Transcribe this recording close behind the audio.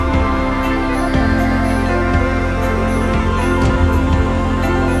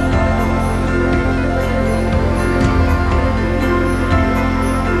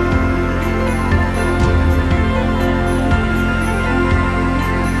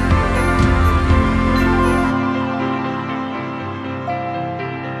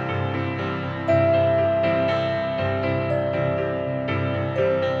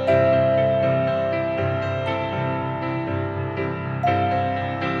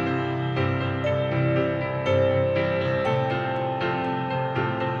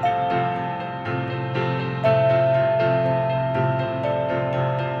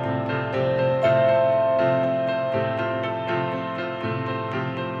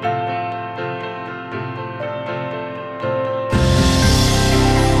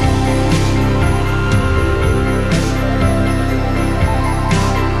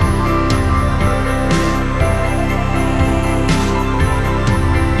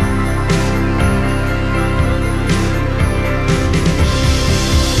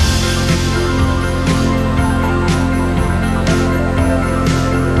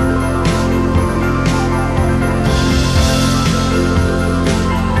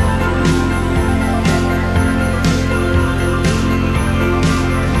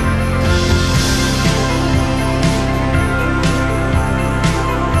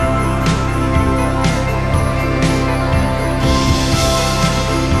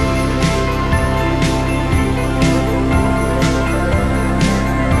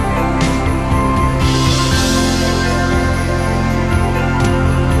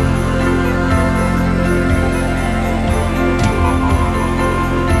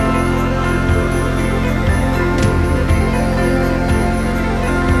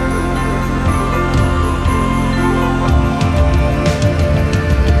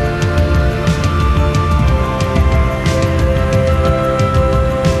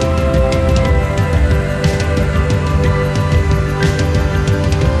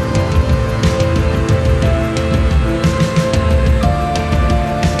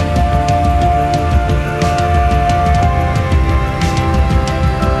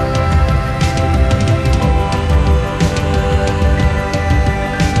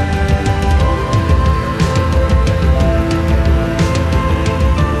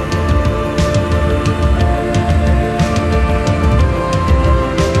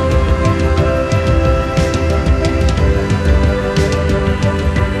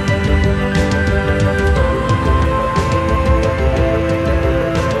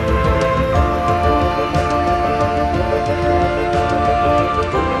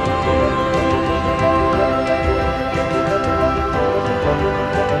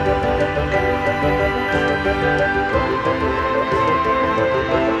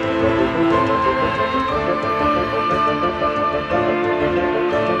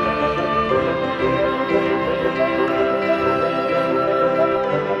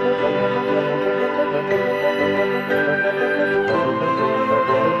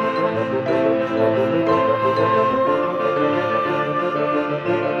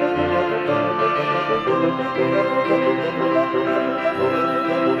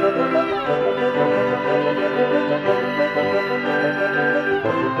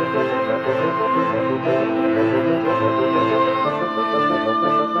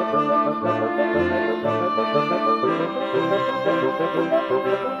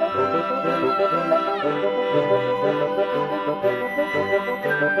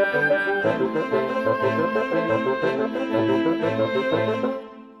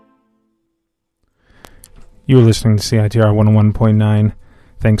You're listening to CITR 101.9.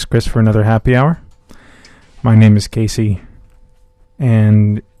 Thanks, Chris, for another happy hour. My name is Casey,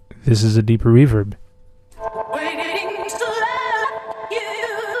 and this is a Deeper Reverb.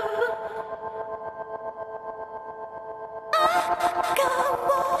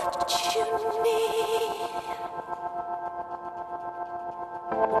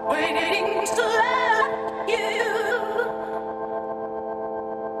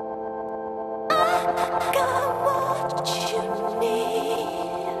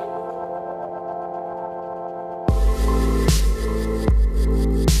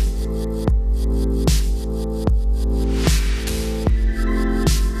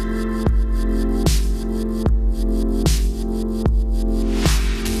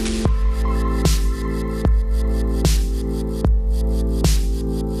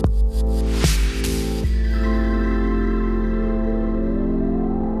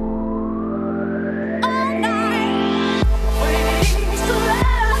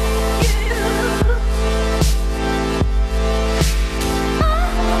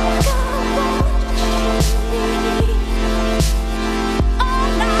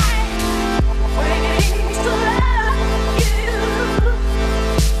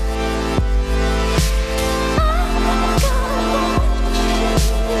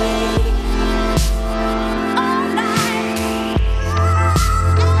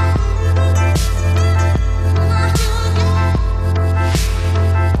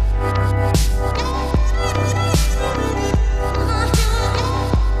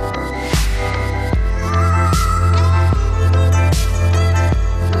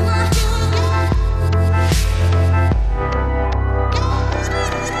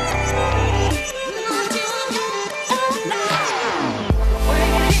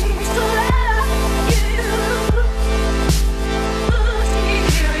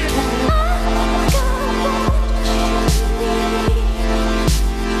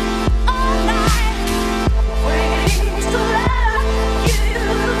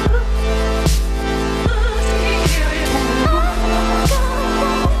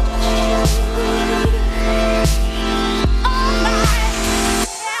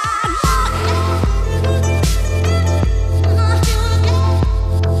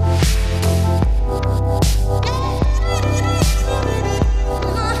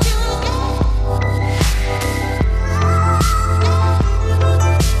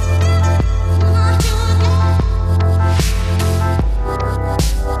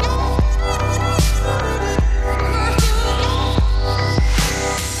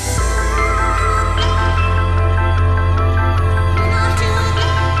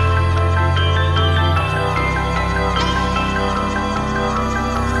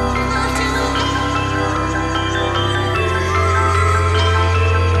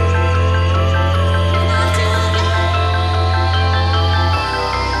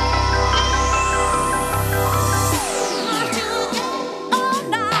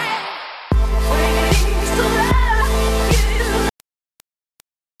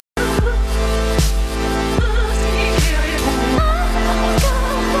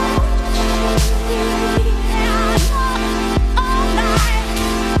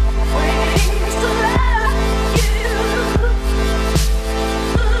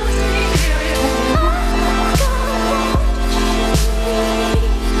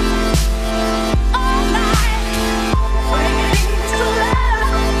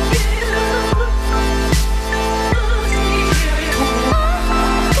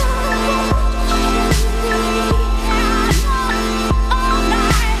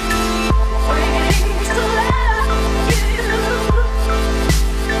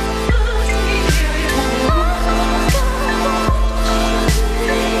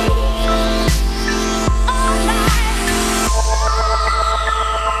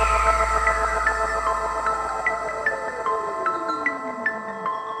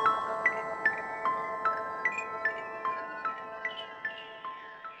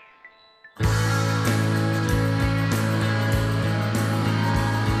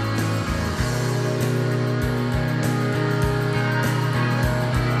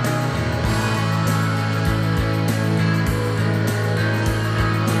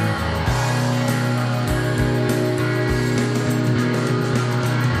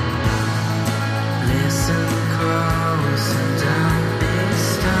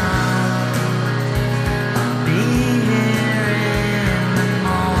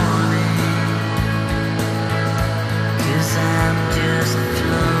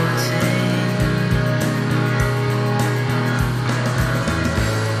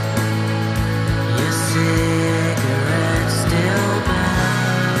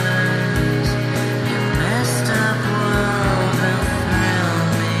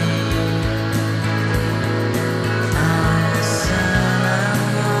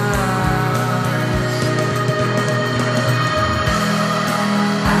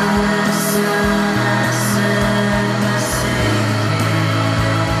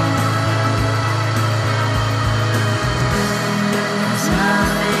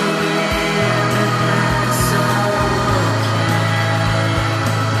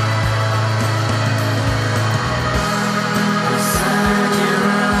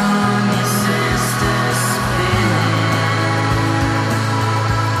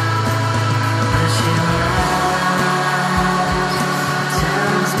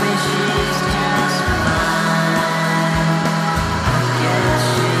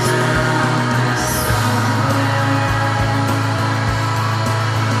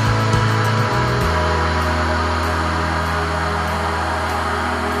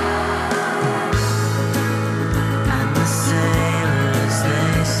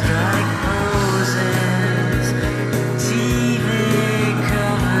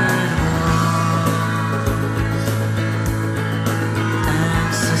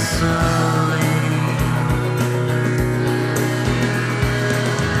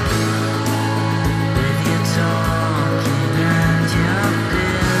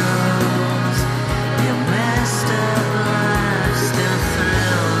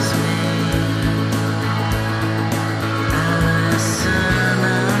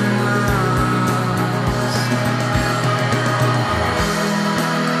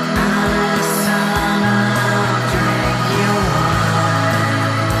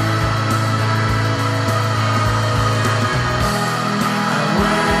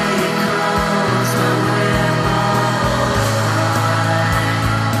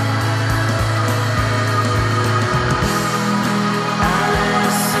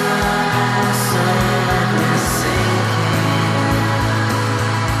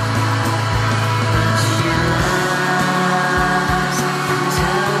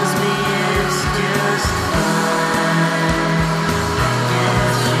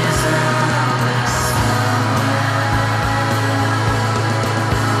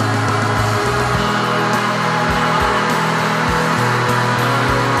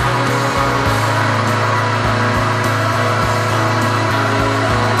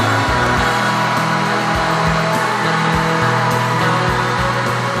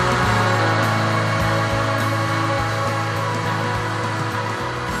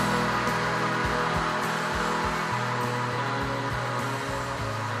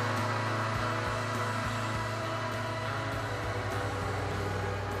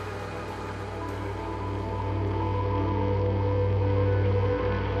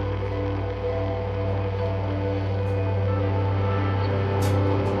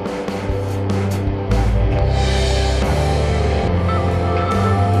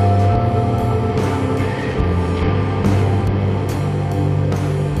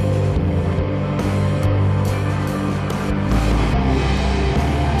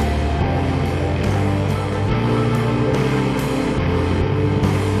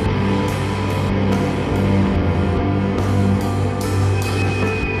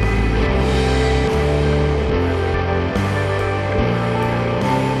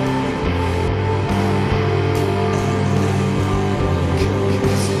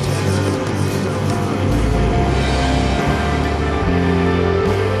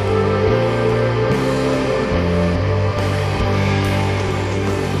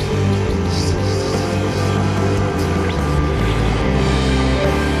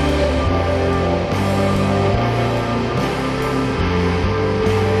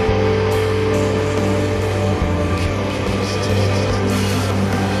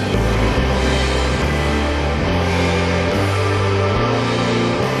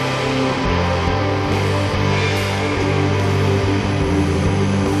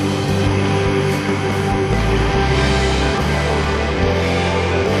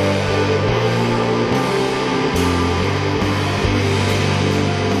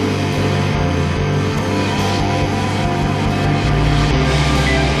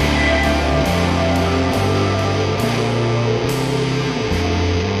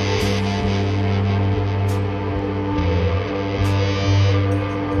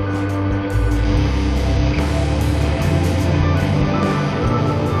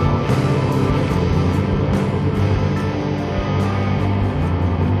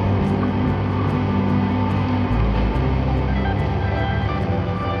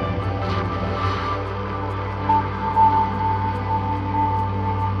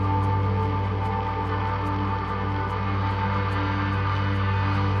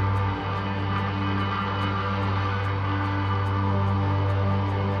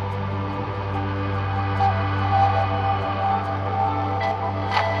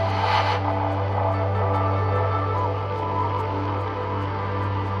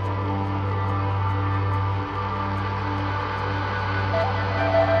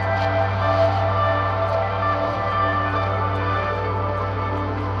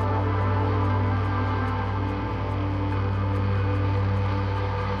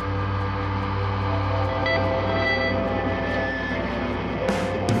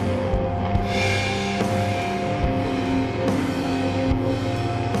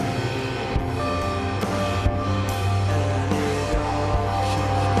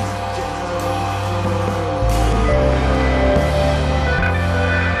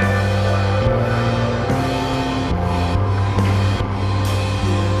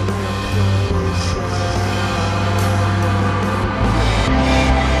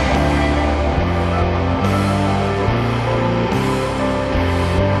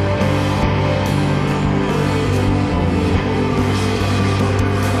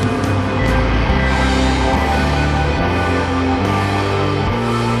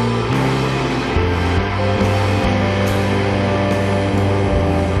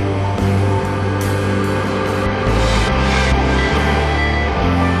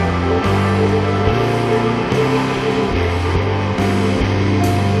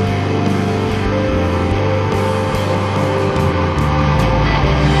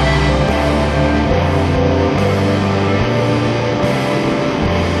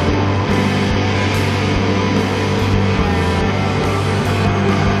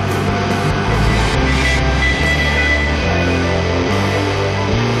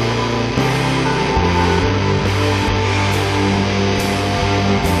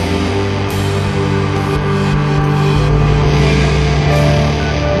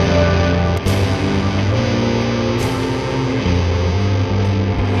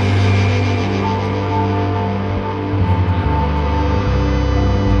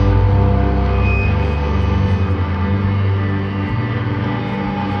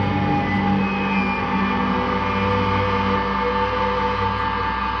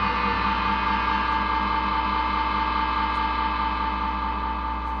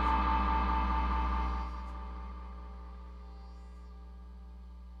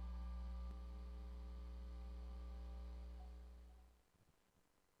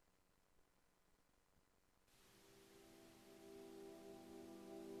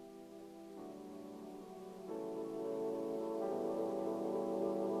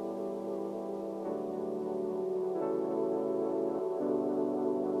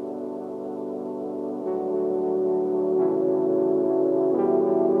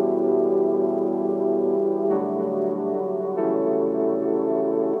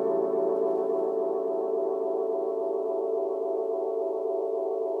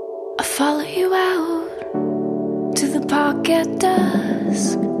 follow you out to the park at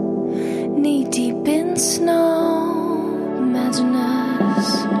dusk, knee deep in snow. Imagine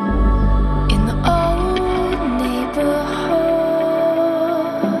us in the old neighborhood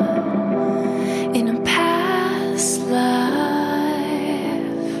in a past life.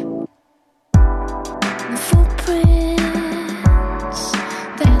 The footprints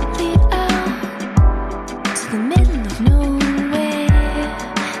that lead out to the middle of nowhere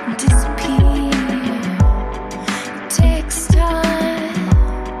and disappear. It takes time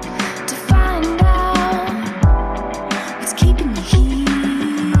to find out what's keeping you here.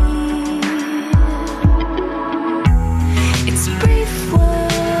 It's a brief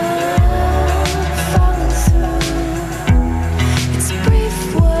world falling through. It's a brief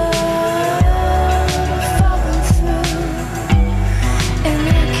world falling through, and I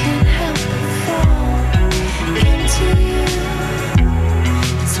can't help but fall into you.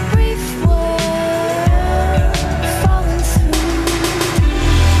 It's a brief world falling through. I need it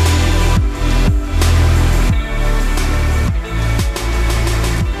now,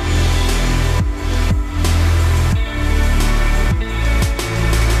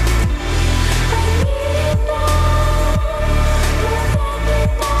 more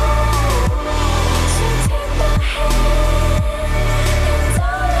than you know. So take my hand and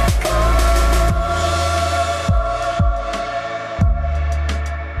don't let go.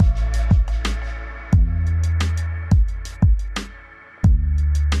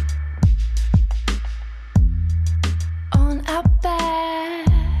 On our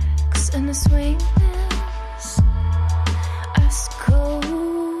backs in the swing mills, us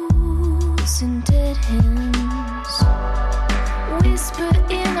coats and dead hymns whisper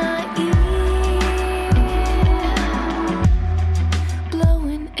in our ear,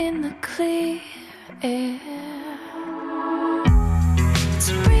 blowing in the clear air. It's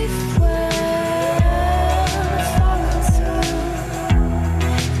a brief world falling through.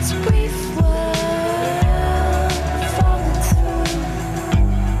 It's a brief world falling through,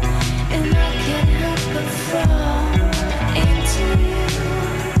 and I can't help but fall into you.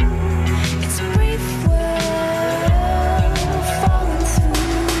 It's a brief world falling through.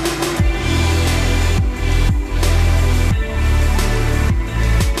 I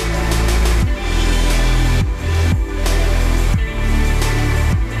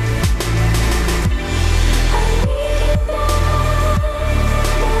need it now, more than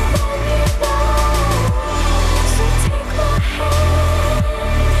you know. So take my hand and don't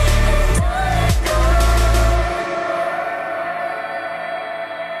let go. I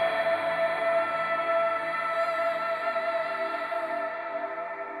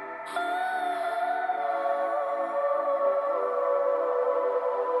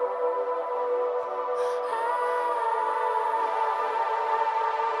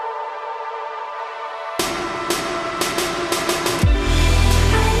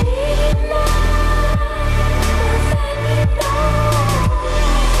need it now, more than you know.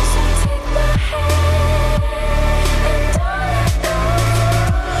 So take my hand and don't let go. I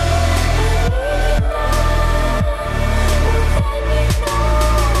need it now, more than you know.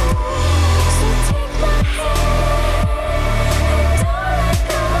 So take my hand and don't let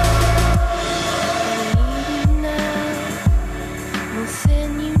go. I need it now, more than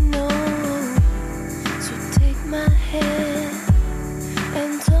you know. So take my hand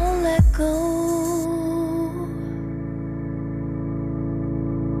and don't let go.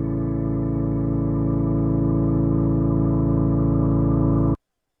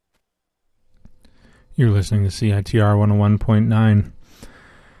 You're listening to CITR 101.9.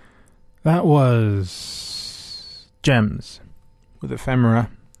 That was Gems with Ephemera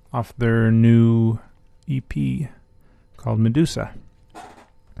off their new EP called Medusa.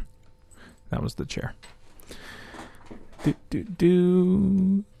 That was the chair.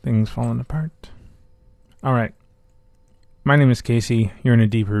 Things falling apart. All right. My name is Casey. You're in a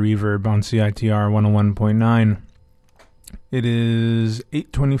Deeper Reverb on CITR 101.9. It is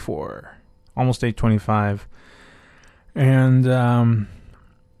 8:24, almost 8:25. And,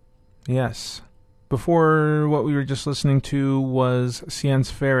 yes. Before, what we were just listening to was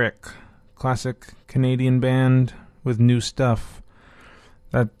Sianspheric, classic Canadian band with new stuff.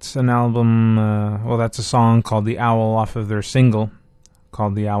 That's an album, that's a song called The Owl off of their single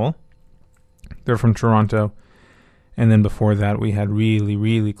called The Owl. They're from Toronto. And then before that, we had really,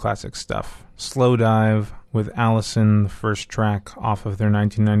 really classic stuff. Slowdive with Alison, the first track off of their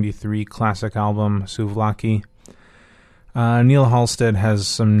 1993 classic album, Souvlaki. Neil Halstead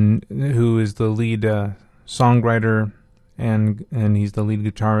who is the lead songwriter, and he's the lead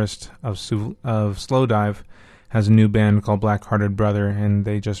guitarist of Slowdive, has a new band called Black Hearted Brother, and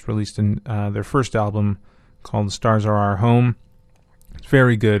they just released their first album called Stars Are Our Home. It's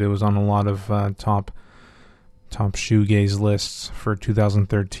very good. It was on a lot of top shoegaze lists for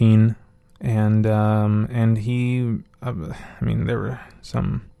 2013, and he, there were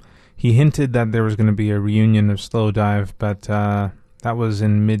some. He hinted that there was going to be a reunion of Slowdive, but that was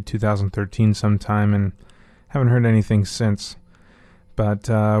in mid 2013 sometime, and haven't heard anything since. But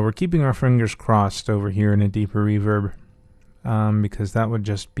we're keeping our fingers crossed over here in a Deeper Reverb, because that would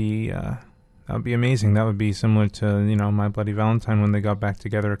just be that would be amazing. That would be similar to My Bloody Valentine when they got back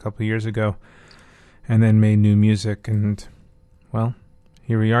together a couple of years ago, and then made new music. And well,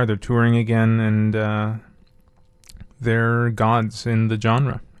 here we are. They're touring again, and they're gods in the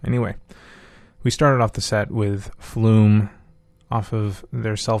genre. Anyway, we started off the set with Flume off of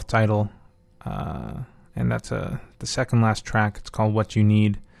their self-title, and that's the second last track. It's called What You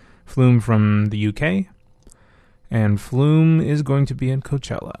Need. Flume from the UK, and Flume is going to be in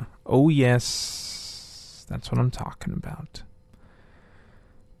Coachella. Oh yes, that's what I'm talking about.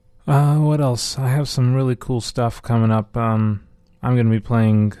 What else? I have some really cool stuff coming up. I'm going to be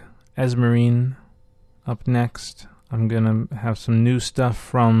playing Esmerine up next. I'm going to have some new stuff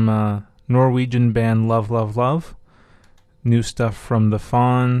from Norwegian band LOVELOVELOVE, new stuff from the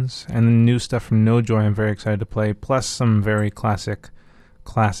Fauns, and new stuff from No Joy I'm very excited to play, plus some very classic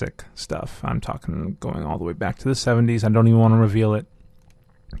stuff. I'm talking going all the way back to the 70s. I don't even want to reveal it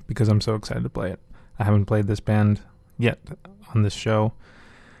because I'm so excited to play it. I haven't played this band yet on this show,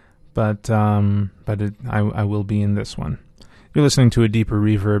 but I will be in this one. You're listening to a Deeper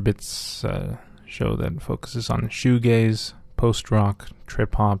Reverb. It's show that focuses on shoegaze, post-rock,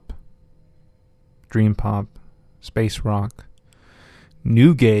 trip-hop, dream pop, space rock,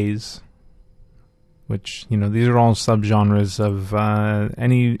 new gaze, which, these are all subgenres of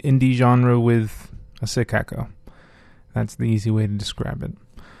any indie genre with a sick echo. That's the easy way to describe it.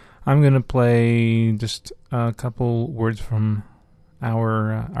 I'm going to play just a couple words from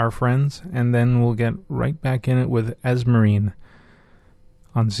our friends, and then we'll get right back in it with Esmerine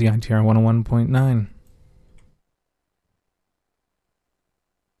on CITR 101.9.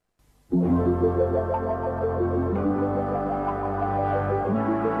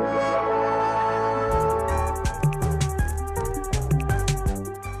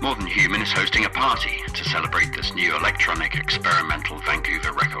 Modern Human is hosting a party to celebrate this new electronic experimental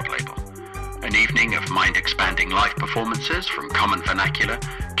Vancouver record label. An evening of mind-expanding live performances from Common Vernacular,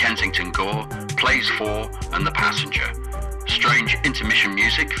 Kensington Gore, Plays 4, and The Passenger. Strange intermission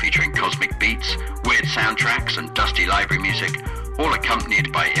music featuring cosmic beats, weird soundtracks, and dusty library music, all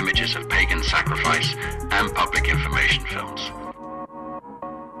accompanied by images of pagan sacrifice and public information films.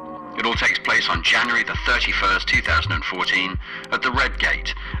 It all takes place on January the 31st, 2014 at the Red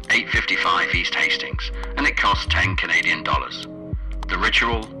Gate, 855 East Hastings, and it costs $10 Canadian. The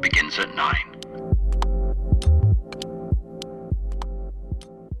ritual begins at 9.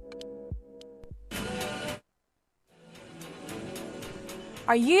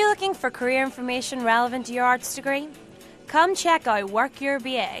 Are you looking for career information relevant to your arts degree? Come check out Work Your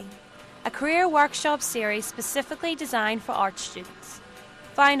BA, a career workshop series specifically designed for art students.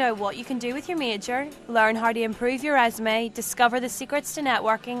 Find out what you can do with your major, learn how to improve your resume, discover the secrets to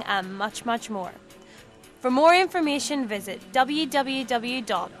networking, and much, much more. For more information, visit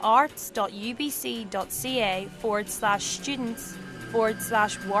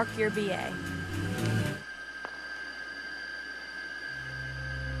www.arts.ubc.ca/students/work-your-BA.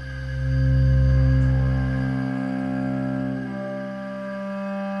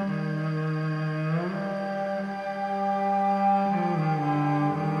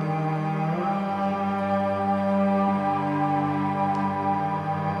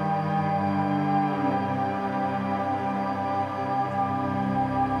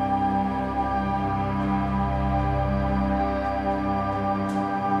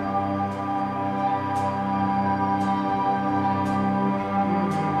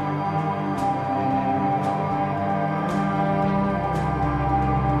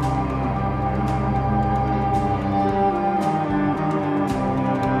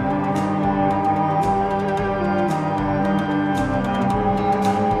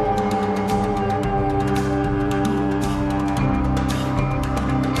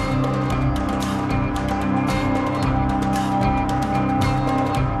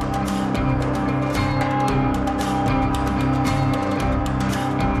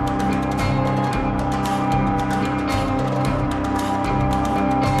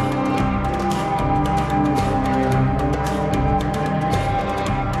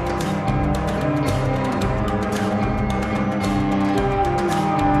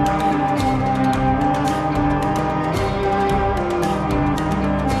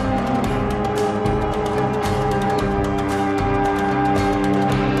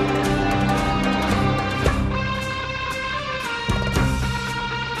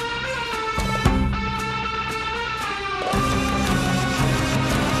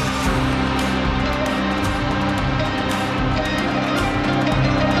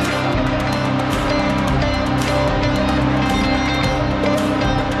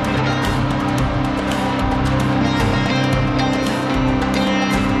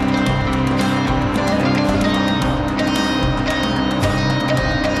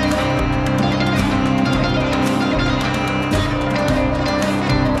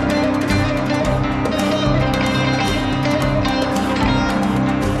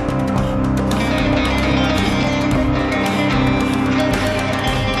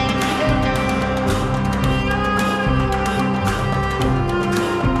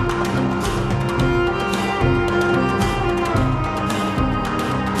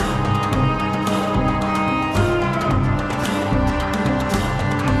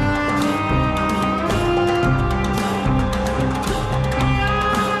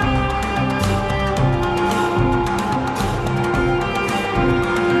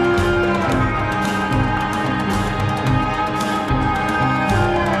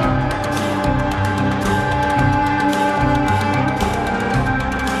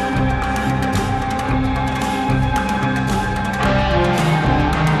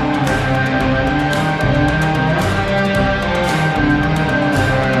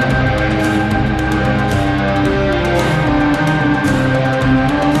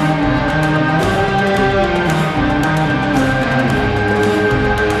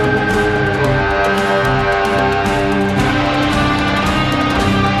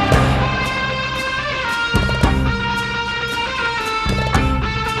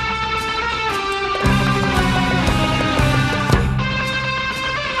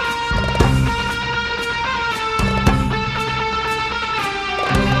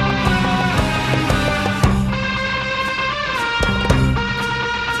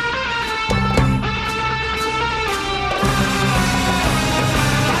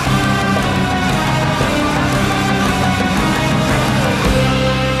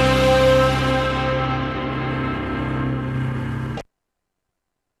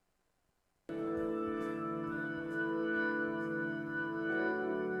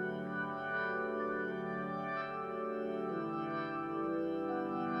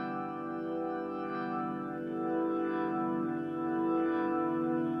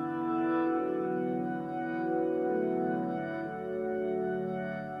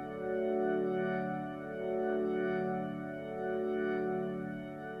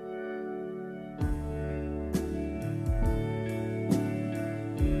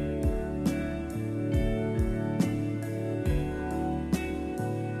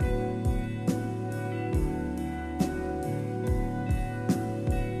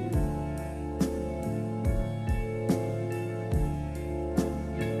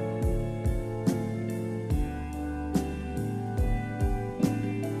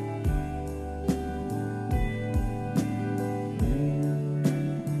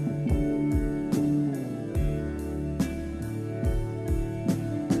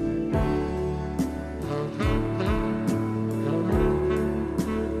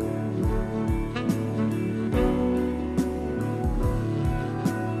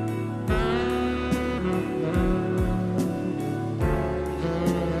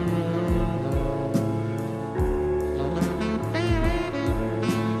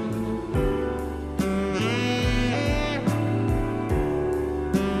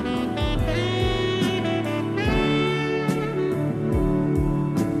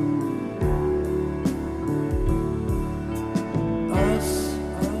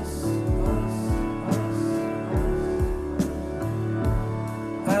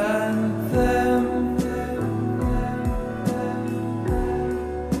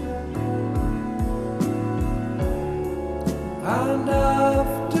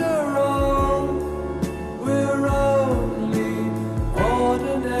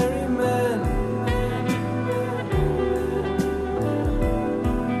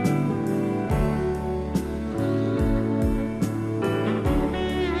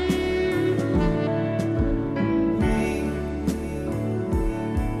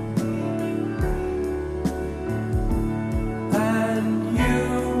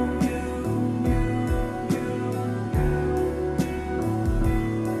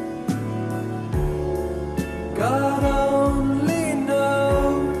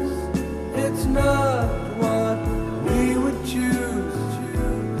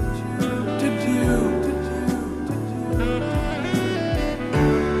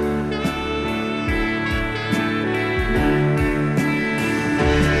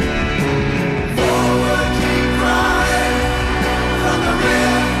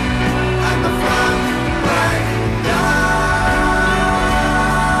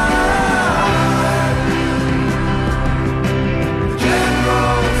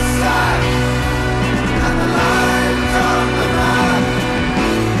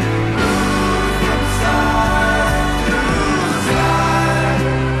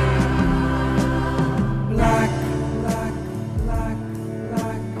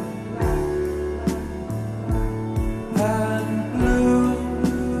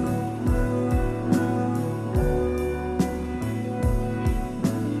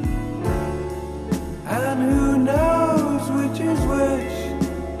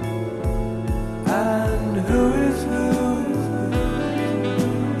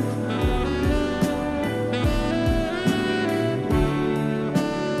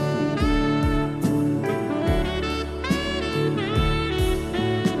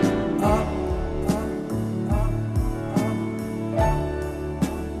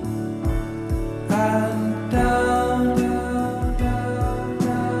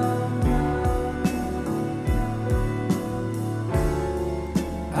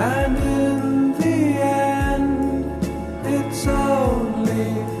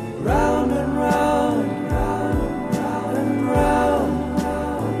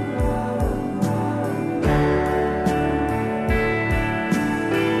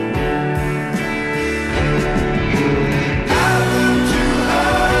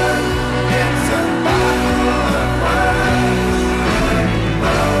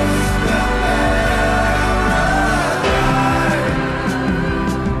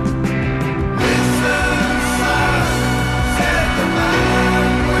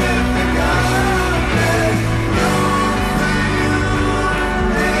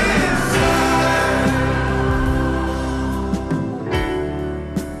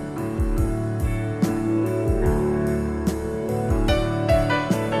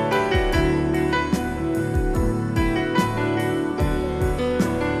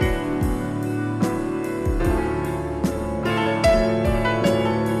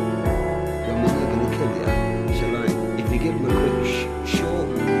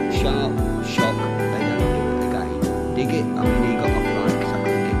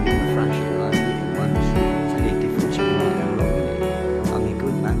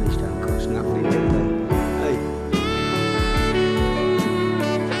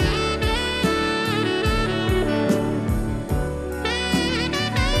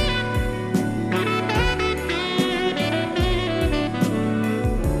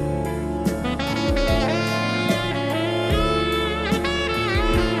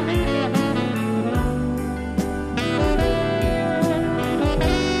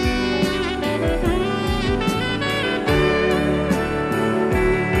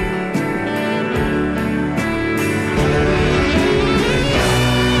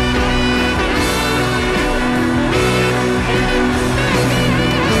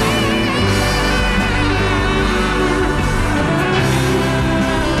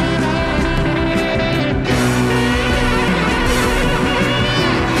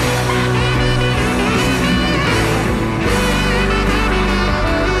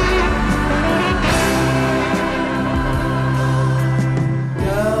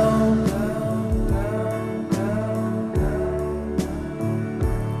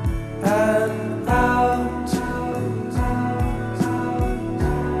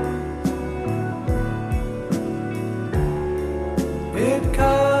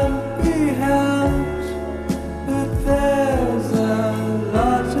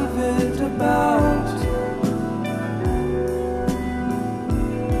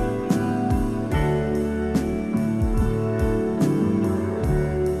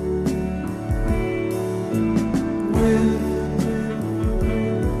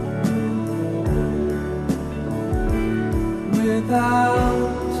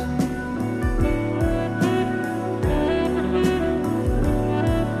 without.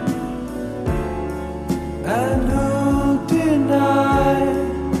 And who'll deny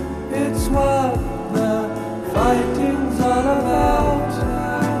it's what the fighting's all about?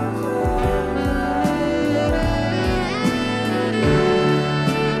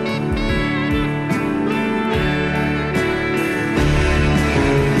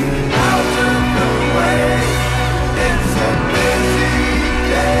 Out of the way, it's a busy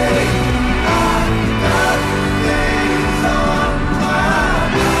day.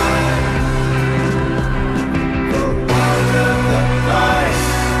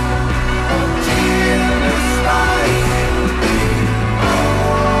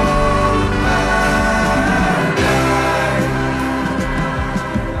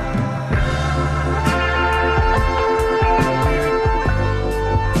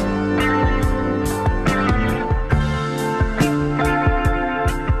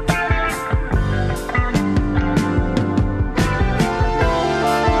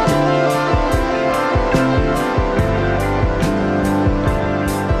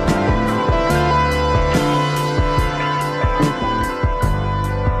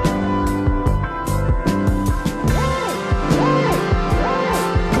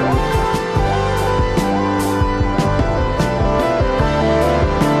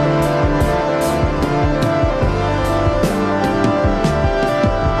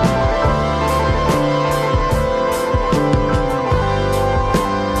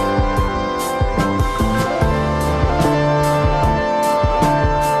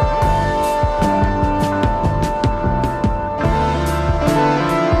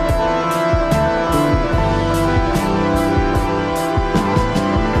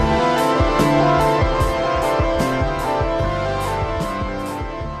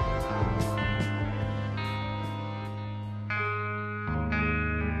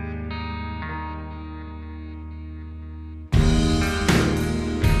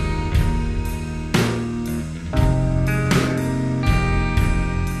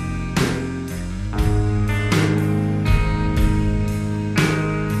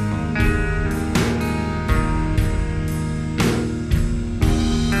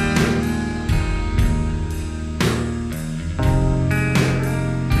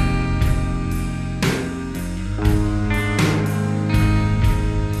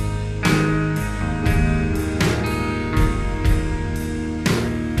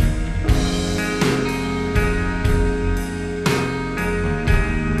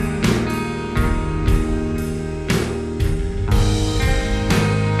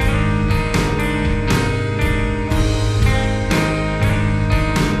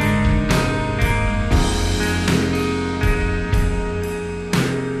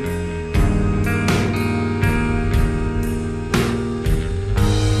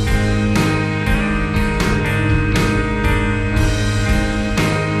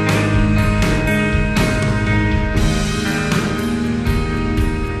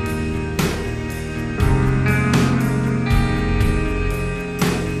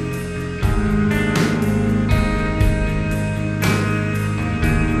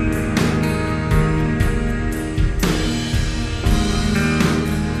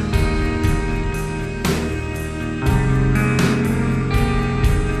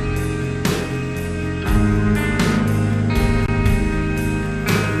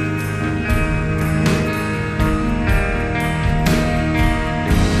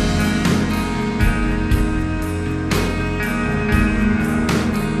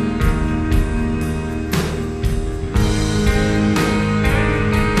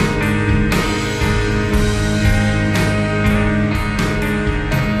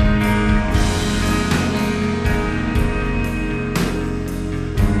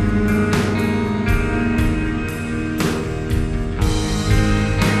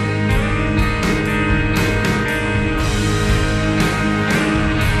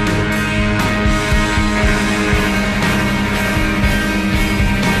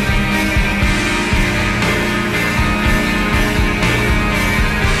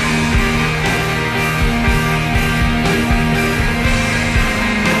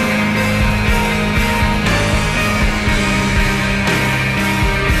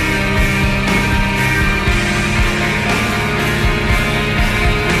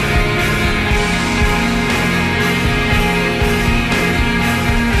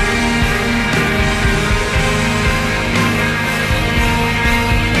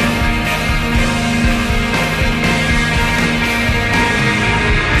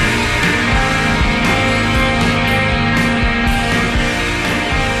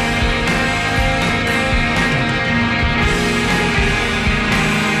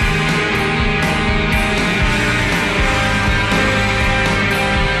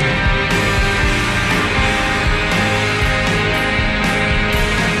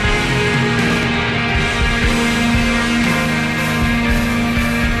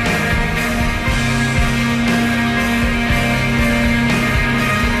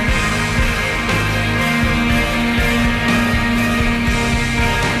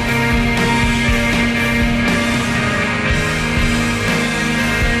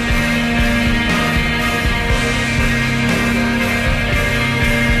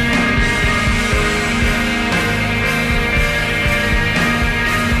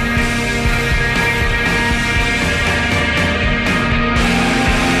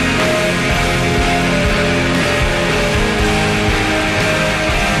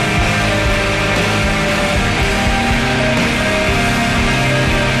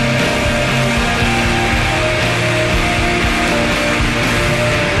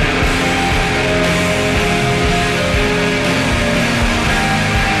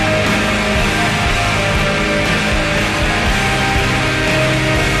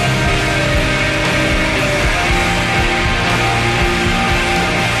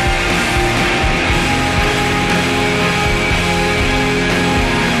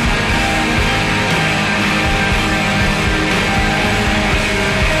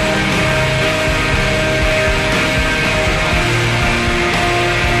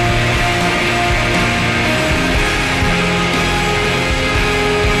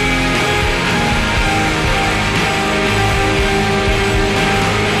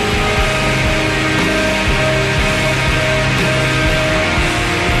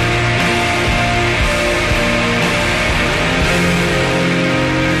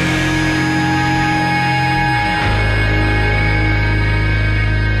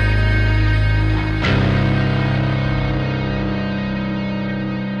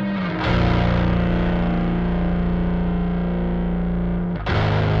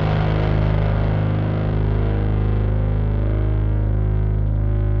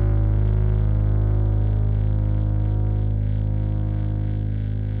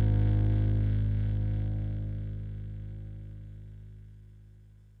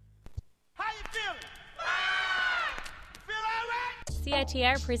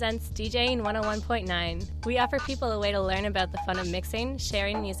 CITR presents DJing 101.9. We offer people a way to learn about the fun of mixing,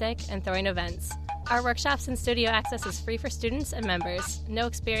 sharing music, and throwing events. Our workshops and studio access is free for students and members. No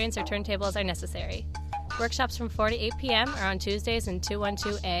experience or turntables are necessary. Workshops from 4 to 8 p.m. are on Tuesdays in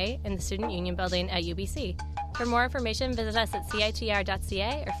 212A in the Student Union Building at UBC. For more information, visit us at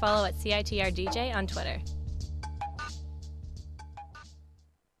citr.ca or follow at CITRDJ on Twitter.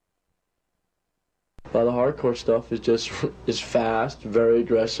 A lot of hardcore stuff is fast, very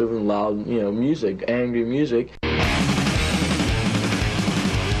aggressive and loud, music, angry music.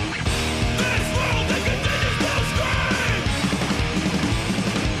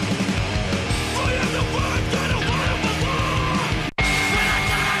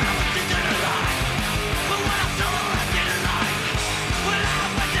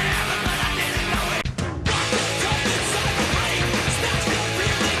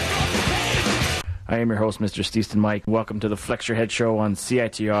 I am your host, Mr. Steeston Mike. Welcome to the Flex Your Head Show on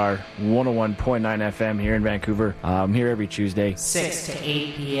CITR 101.9 FM here in Vancouver. I'm here every Tuesday, 6 to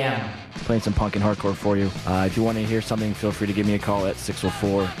 8 p.m. playing some punk and hardcore for you. If you want to hear something, feel free to give me a call at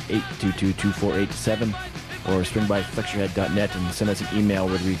 604-822-2487 or swing by flexyourhead.net and send us an email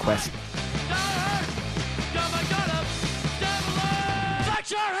with a request.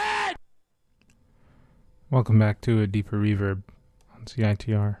 Welcome back to a Deeper Reverb on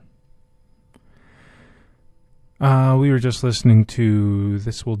CITR. We were just listening to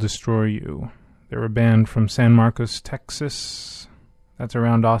This Will Destroy You. They're a band from San Marcos, Texas. That's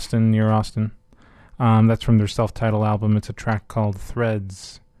around Austin, near Austin. That's from their self-titled album. It's a track called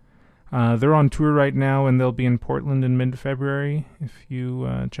Threads. They're on tour right now, and they'll be in Portland in mid-February. If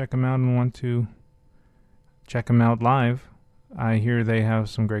you check them out and want to check them out live, I hear they have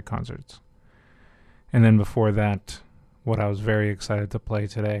some great concerts. And then before that, what I was very excited to play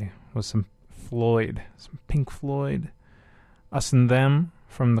today was some Floyd, some Pink Floyd, Us and Them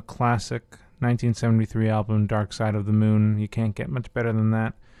from the classic 1973 album Dark Side of the Moon. You can't get much better than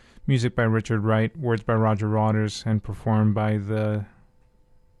that. Music by Richard Wright, words by Roger Waters, and performed by the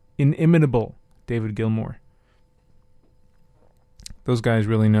inimitable David Gilmour. Those guys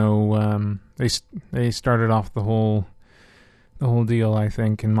really know. They started off the whole deal, I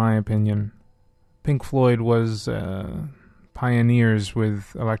think, in my opinion. Pink Floyd was pioneers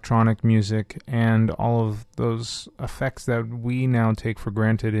with electronic music and all of those effects that we now take for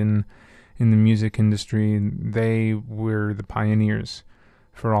granted in the music industry. They were the pioneers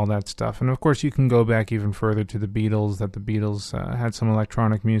for all that stuff. And of course you can go back even further to the Beatles, that the Beatles had some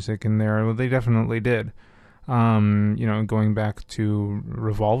electronic music in there. Well, they definitely did. Going back to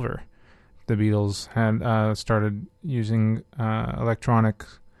Revolver, the Beatles had started using electronic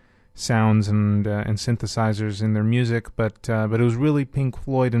sounds and synthesizers in their music, but it was really Pink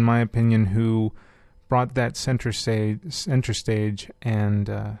Floyd, in my opinion, who brought that center stage and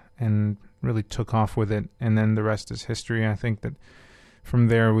really took off with it. And then the rest is history. I think that from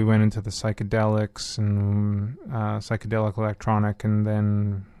there we went into the psychedelics and psychedelic electronic, and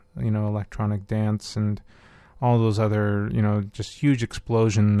then electronic dance and all those other just huge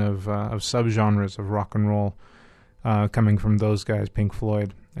explosion of subgenres of rock and roll coming from those guys, Pink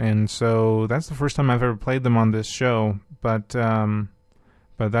Floyd. And so that's the first time I've ever played them on this show, but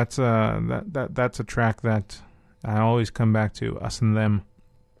that's a track that I always come back to, Us and Them.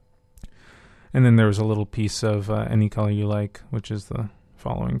 And then there was a little piece of Any Color You Like, which is the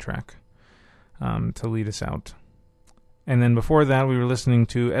following track to lead us out. And then before that, we were listening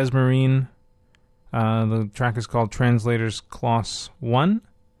to Esmerine. The track is called Translator's Clos 1.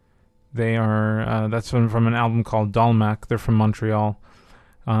 They are that's from an album called Dalmac. They're from Montreal.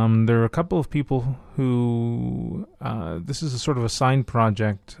 There are a couple of people who this is a sort of a side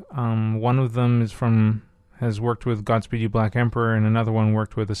project. One of them has worked with Godspeed You Black Emperor, and another one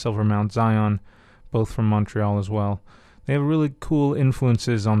worked with the Silver Mount Zion, both from Montreal as well. They have really cool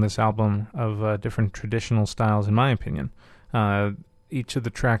influences on this album of different traditional styles, in my opinion. Each of the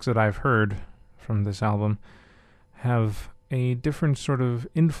tracks that I've heard from this album have a different sort of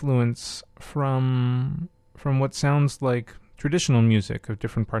influence from what sounds like traditional music of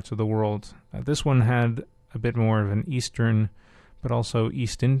different parts of the world. This one had a bit more of an Eastern, but also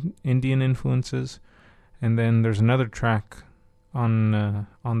East Indian influences. And then there's another track on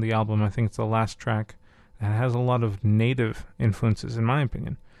the album, I think it's the last track, that has a lot of native influences, in my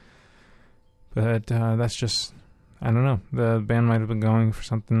opinion. But that's just, I don't know. The band might have been going for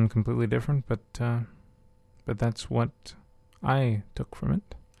something completely different, but that's what I took from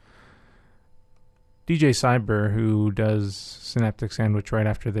it. DJ Cyber, who does Synaptic Sandwich right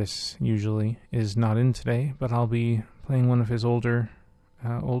after this, usually is not in today, but I'll be playing one of his older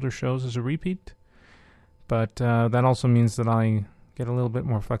shows as a repeat. But that also means that I get a little bit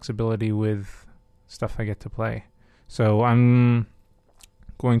more flexibility with stuff I get to play. So I'm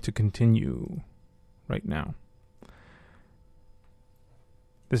going to continue right now.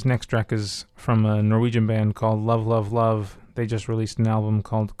 This next track is from a Norwegian band called Love, Love, Love. They just released an album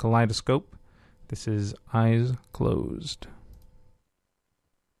called Kaleidoscope. This is Eyes Closed.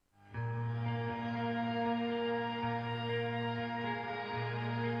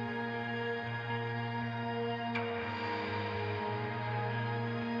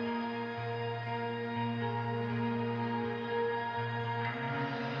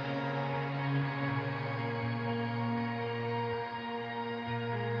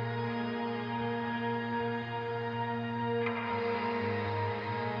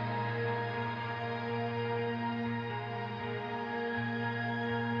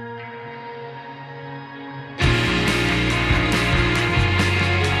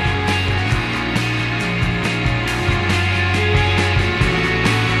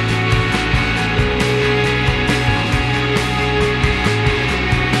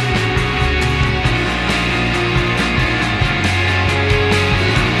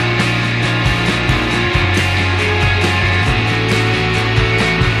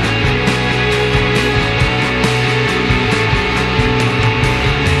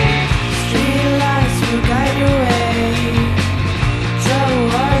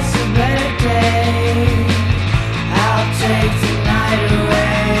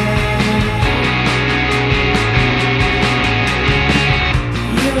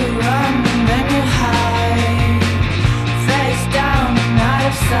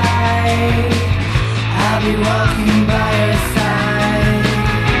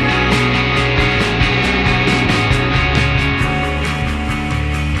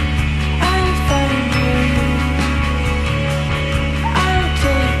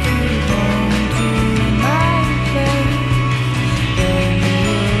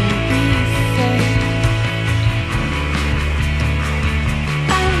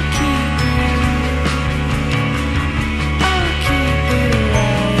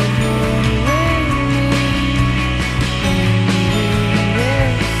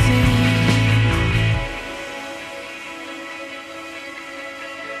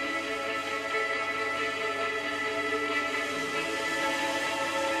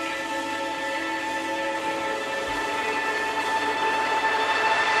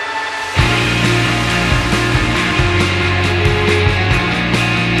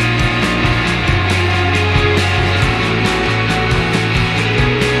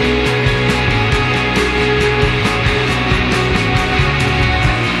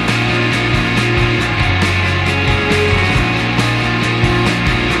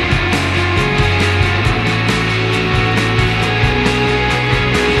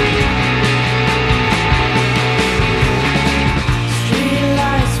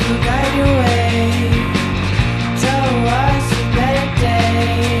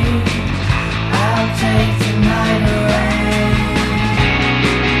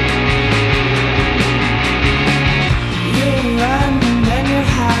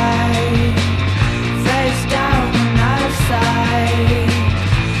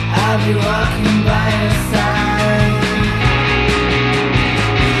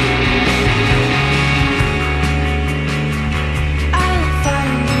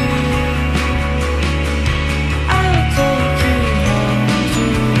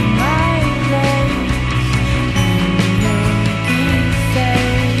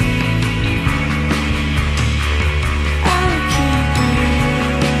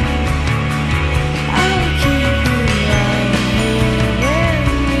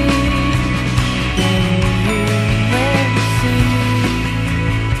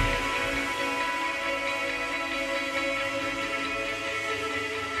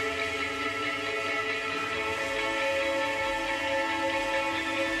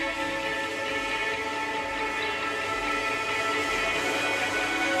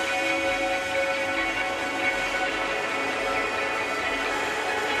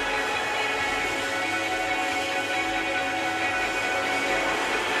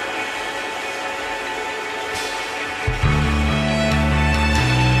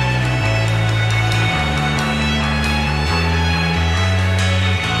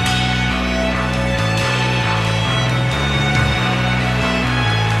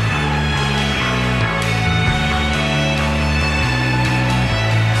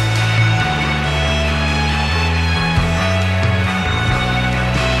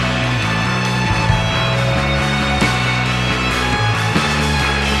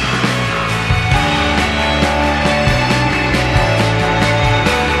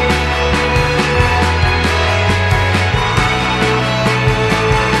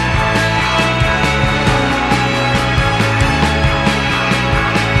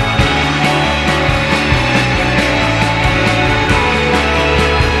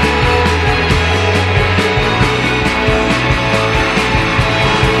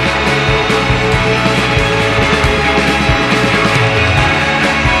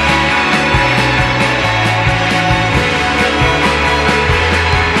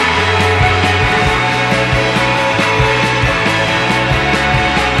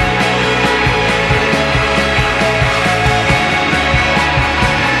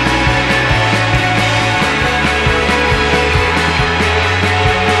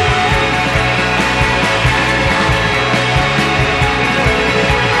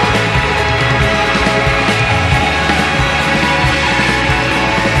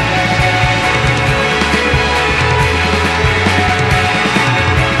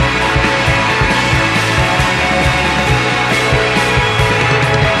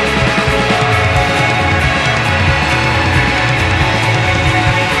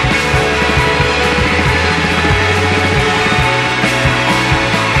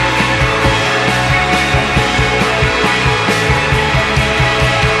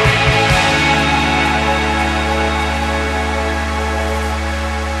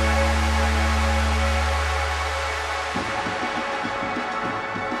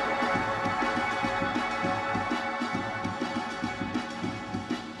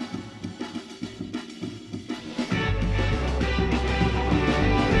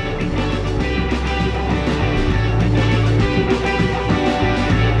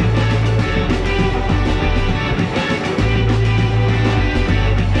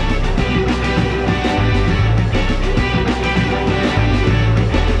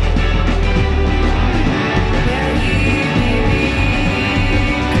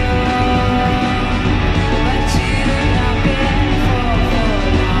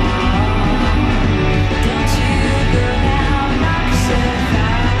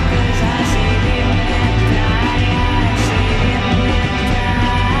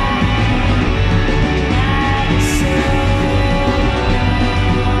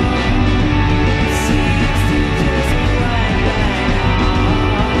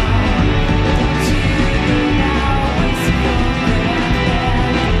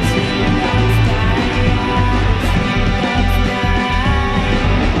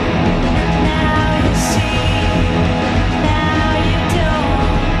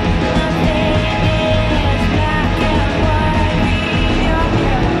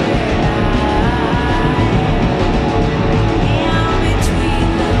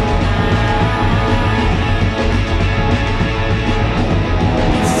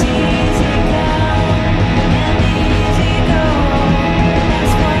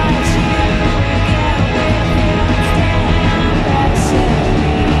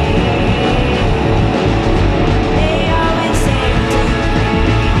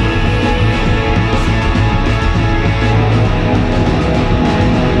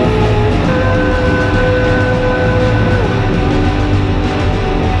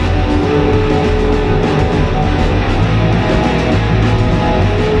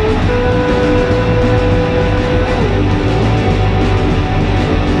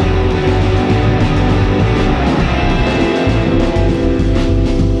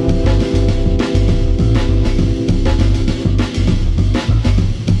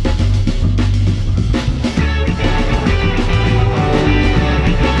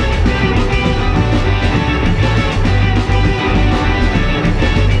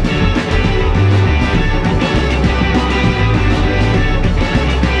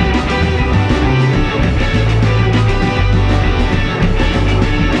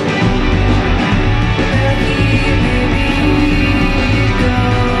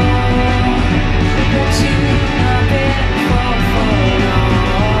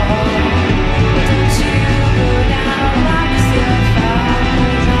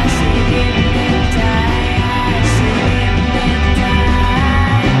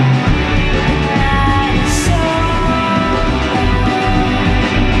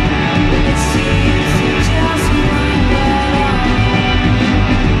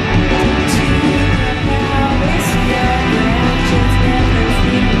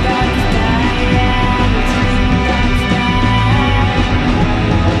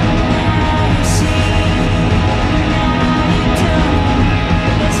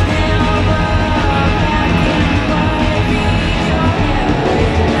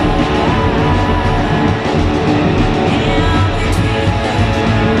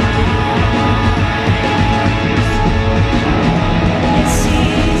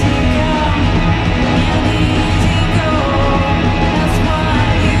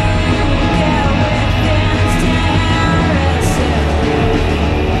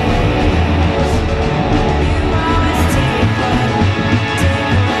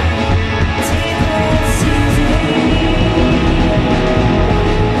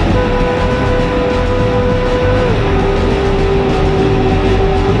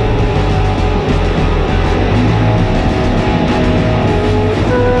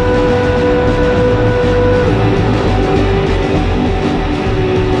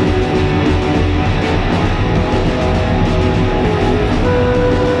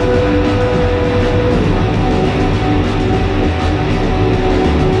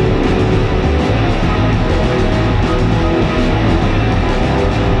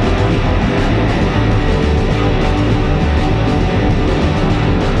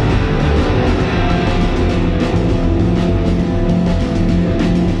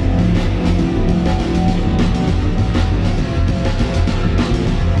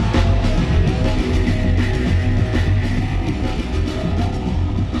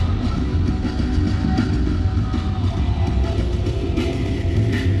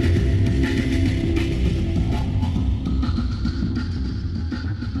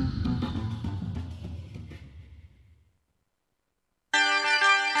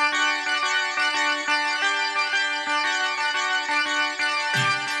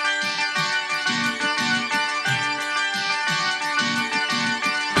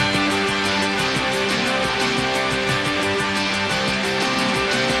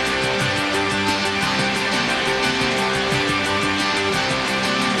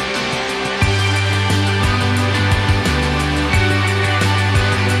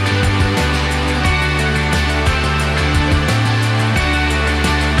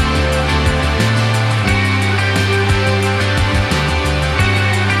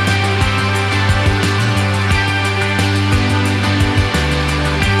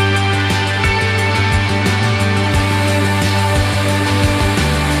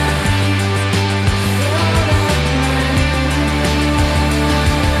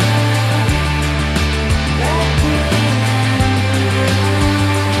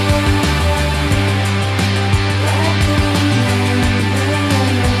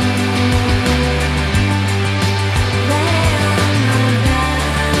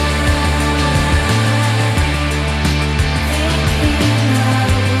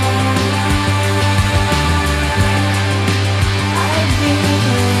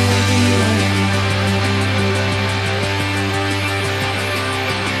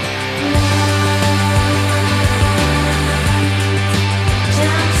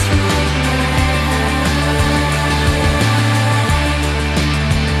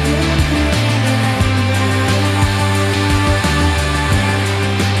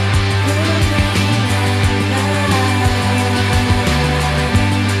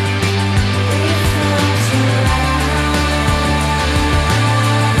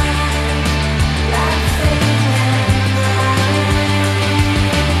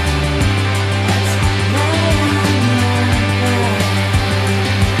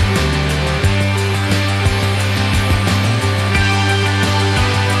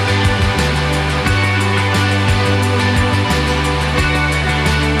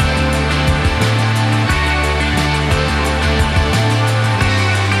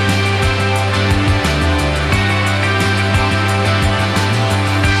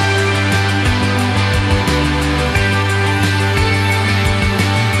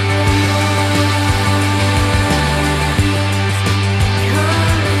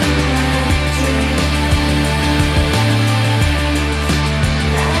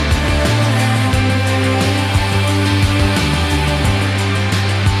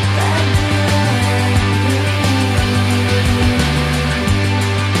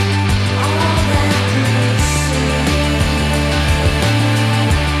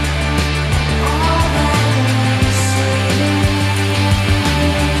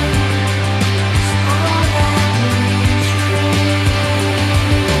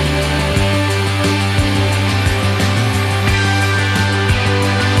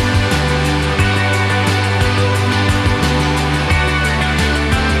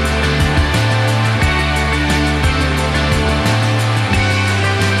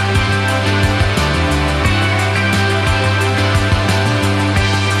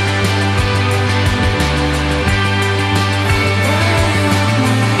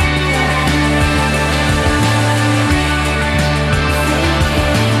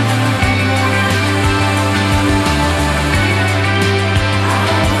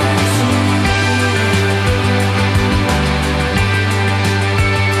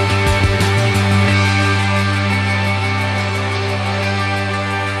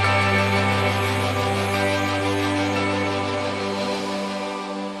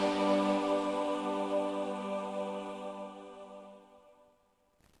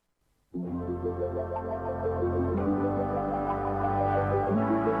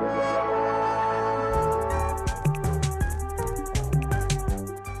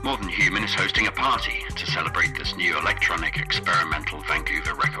 Human is hosting a party to celebrate this new electronic experimental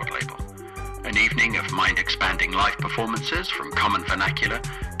Vancouver record label. An evening of mind-expanding live performances from Common Vernacular,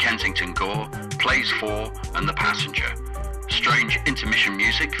 Kensington Gore, Plays 4, and The Passenger. Strange intermission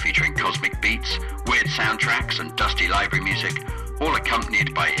music featuring cosmic beats, weird soundtracks, and dusty library music, all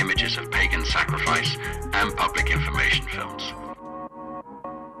accompanied by images of pagan sacrifice and public information films.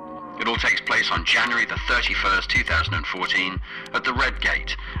 It all takes place on January the 31st, 2014 at the Red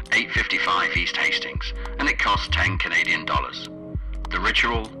Gate, 855 East Hastings, and it costs 10 Canadian dollars. The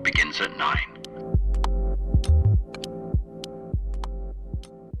ritual begins at 9.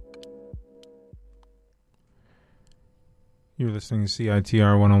 You're listening to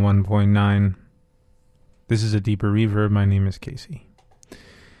CITR 101.9. This is a Deeper Reverb. My name is Casey,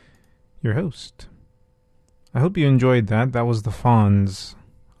 your host. I hope you enjoyed that. That was the Fauns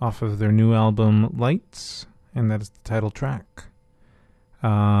off of their new album Lights, and that is the title track.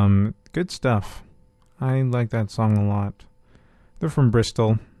 Good stuff. I like that song a lot. They're from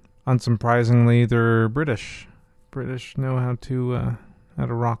Bristol. Unsurprisingly, they're British. British know how to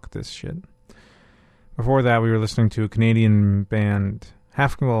rock this shit. Before that, we were listening to a Canadian band,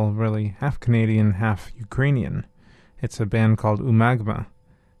 half Canadian, half Ukrainian. It's a band called Ummagma,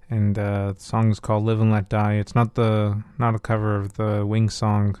 and the song is called Live and Let Die. It's not a cover of the Wing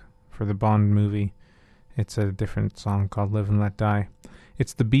song for the Bond movie. It's a different song called Live and Let Die.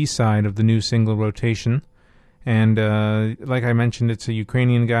 It's the B-side of the new single Rotation, and like I mentioned, it's a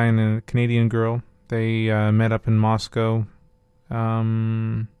Ukrainian guy and a Canadian girl. They met up in Moscow.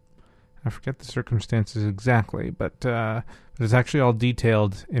 I forget the circumstances exactly, but it's actually all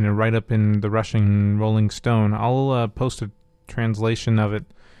detailed in a write-up in the Russian Rolling Stone. I'll post a translation of it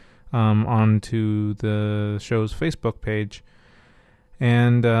onto the show's Facebook page.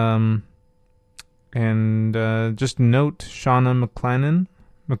 And just note Shauna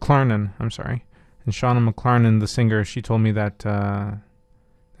McLarnon, I'm sorry. And Shauna McLarnon, the singer, she told me that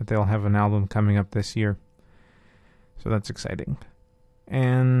they'll have an album coming up this year. So that's exciting.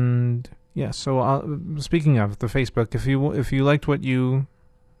 And yeah, so speaking of the Facebook, if you liked what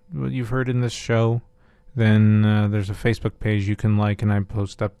you've heard in this show, then there's a Facebook page you can like, and I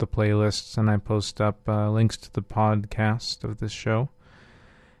post up the playlists, and I post up links to the podcast of this show,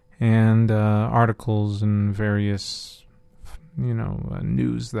 and articles and various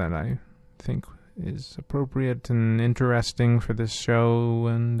news that I think is appropriate and interesting for this show,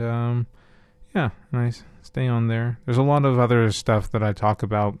 and nice. Stay on there. There's a lot of other stuff that I talk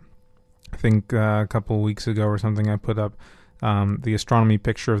about. I think a couple of weeks ago or something I put up the astronomy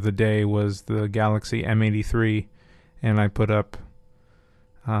picture of the day was the Galaxy M83, and I put up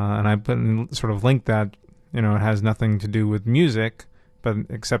sort of linked that, it has nothing to do with music, but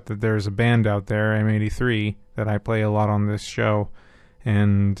except that there's a band out there, M83, that I play a lot on this show,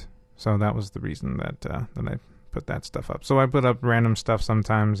 and so that was the reason that I put that stuff up. So I put up random stuff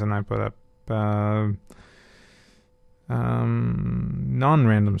sometimes, and I put up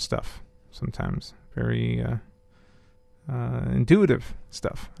non-random stuff sometimes. Very intuitive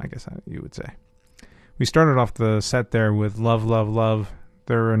stuff, I guess you would say. We started off the set there with Love, Love, Love.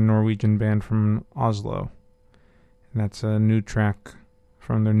 They're a Norwegian band from Oslo. And that's a new track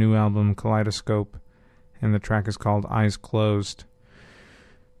from their new album, Kaleidoscope. And the track is called Eyes Closed.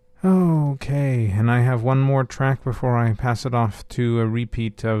 Okay, and I have one more track before I pass it off to a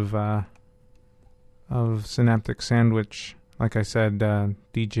repeat of Synaptic Sandwich. Like I said, DJ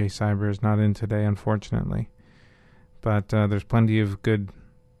Cyber is not in today, unfortunately. But there's plenty of good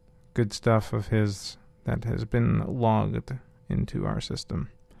stuff of his that has been logged into our system.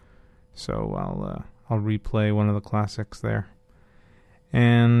 So I'll replay one of the classics there.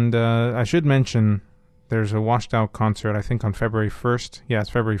 And I should mention there's a Washed Out concert, I think on February 1st. Yeah, it's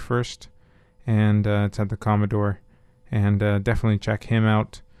February 1st. And it's at the Commodore. And definitely check him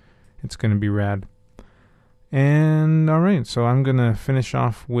out. It's going to be rad. And alright, so I'm going to finish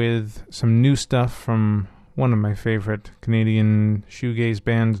off with some new stuff from one of my favorite Canadian shoegaze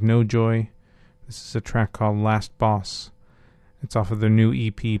bands, No Joy. This is a track called Last Boss. It's off of their new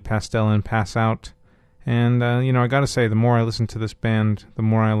EP, Pastel and Pass Out. And, I gotta say, the more I listen to this band, the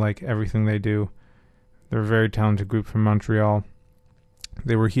more I like everything they do. They're a very talented group from Montreal.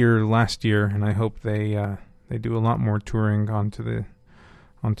 They were here last year, and I hope they do a lot more touring onto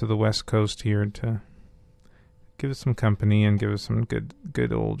the West Coast here to give us some company and give us some good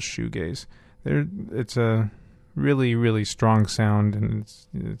old shoegaze. It's a really, really strong sound, and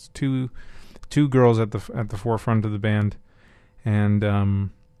it's two girls at the forefront of the band, and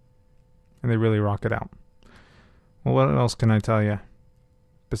they really rock it out. Well, what else can I tell you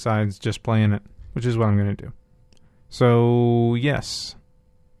besides just playing it, which is what I'm going to do. So, yes,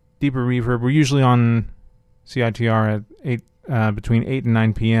 Deeper Reverb. We're usually on CITR at 8, between 8 and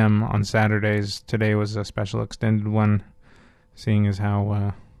 9 p.m. on Saturdays. Today was a special extended one, seeing as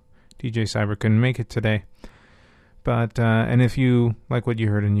how DJ Cyber couldn't make it today. But and if you like what you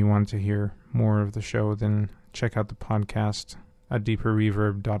heard and you want to hear more of the show, then check out the podcast at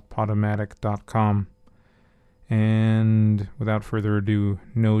deeperreverb.podomatic.com. And without further ado,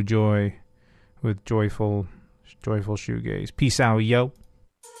 No Joy with Joyful Shoegaze. Peace out, yo.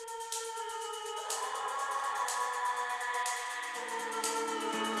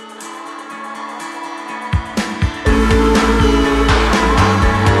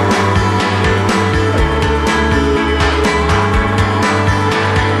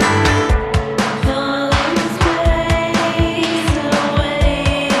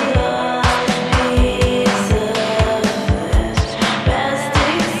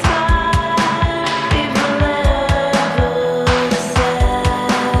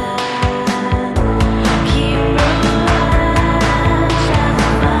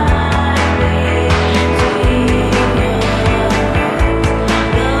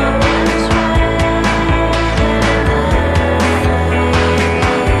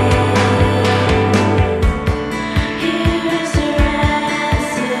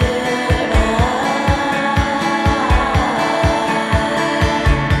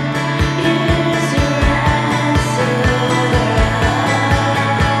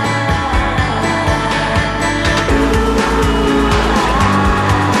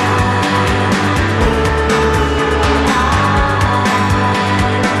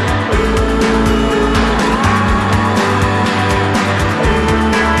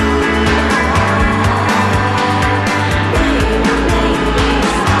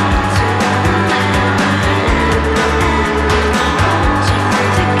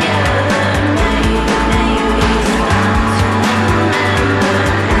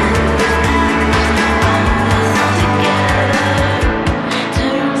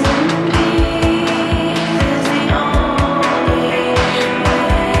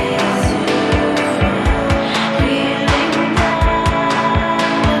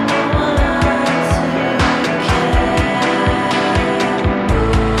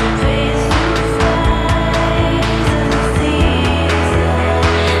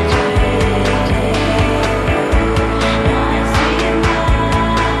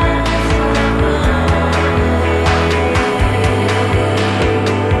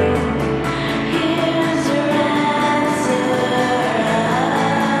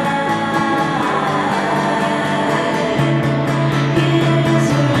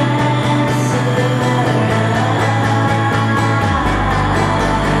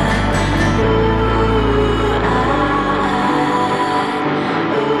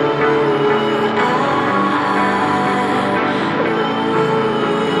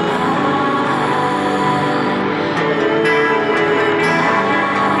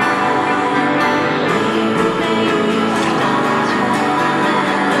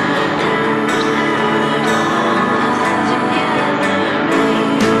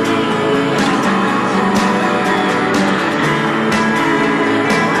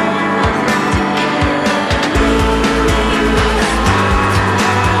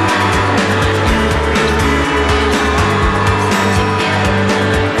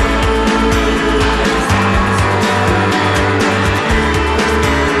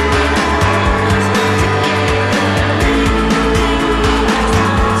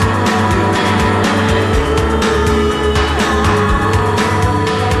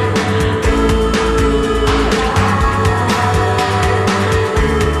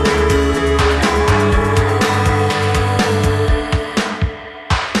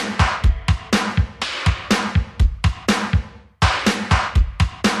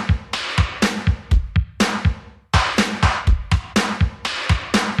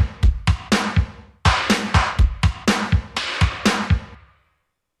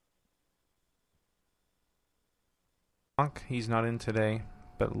 He's not in today,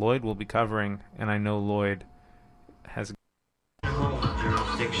 but Lloyd will be covering, and I know Lloyd has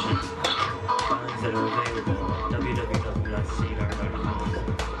jurisdiction. Funds that are available.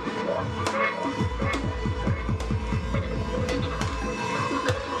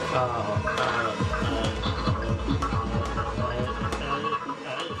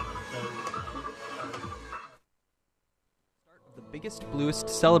 Biggest, bluest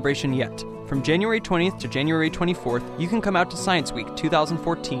celebration yet. From January 20th to January 24th, you can come out to Science Week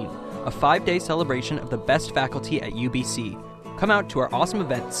 2014, a 5-day celebration of the best faculty at UBC. Come out to our awesome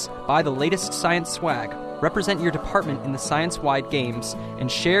events, buy the latest science swag, represent your department in the science-wide games, and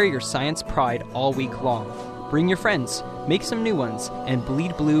share your science pride all week long. Bring your friends, make some new ones, and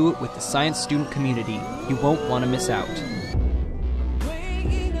bleed blue with the science student community. You won't want to miss out.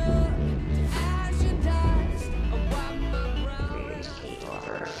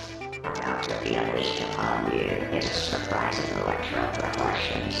 About to be unleashed upon you is a surprise of electro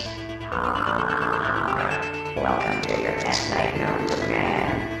proportions. Welcome to your best night known to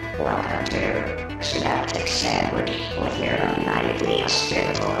man. Welcome to Synaptic Sandwich with your unitedly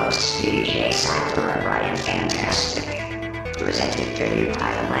hospitable host DJ Cypher and Ryan Fantastic. Presented to you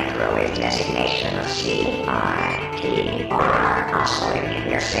by the microwave designation of CITR, oscillating in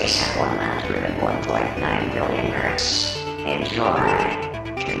your face at 101.9 billion hertz. Enjoy.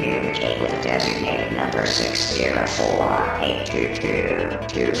 Communicate with the designated number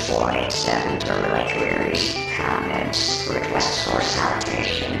 604-822-2487 to relay queries, comments, requests, or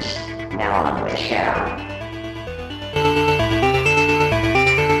salutations. Now on with the show.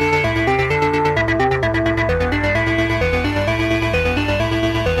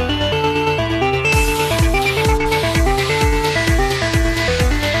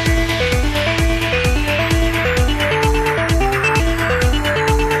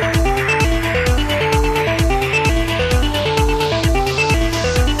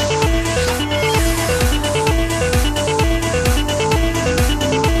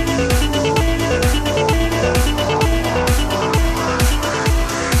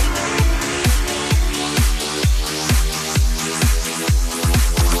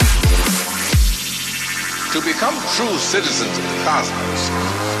 True citizens of the cosmos,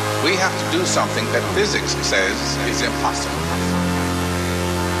 we have to do something that physics says is impossible.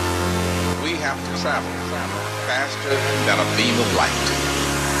 We have to travel faster than a beam of light.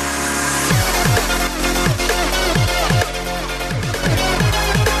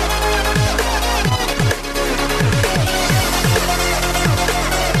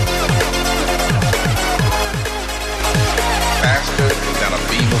 Faster than a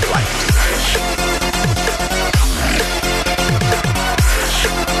beam of light.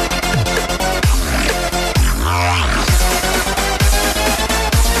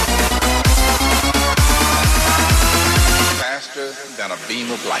 Than a beam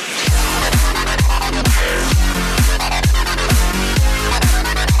of light.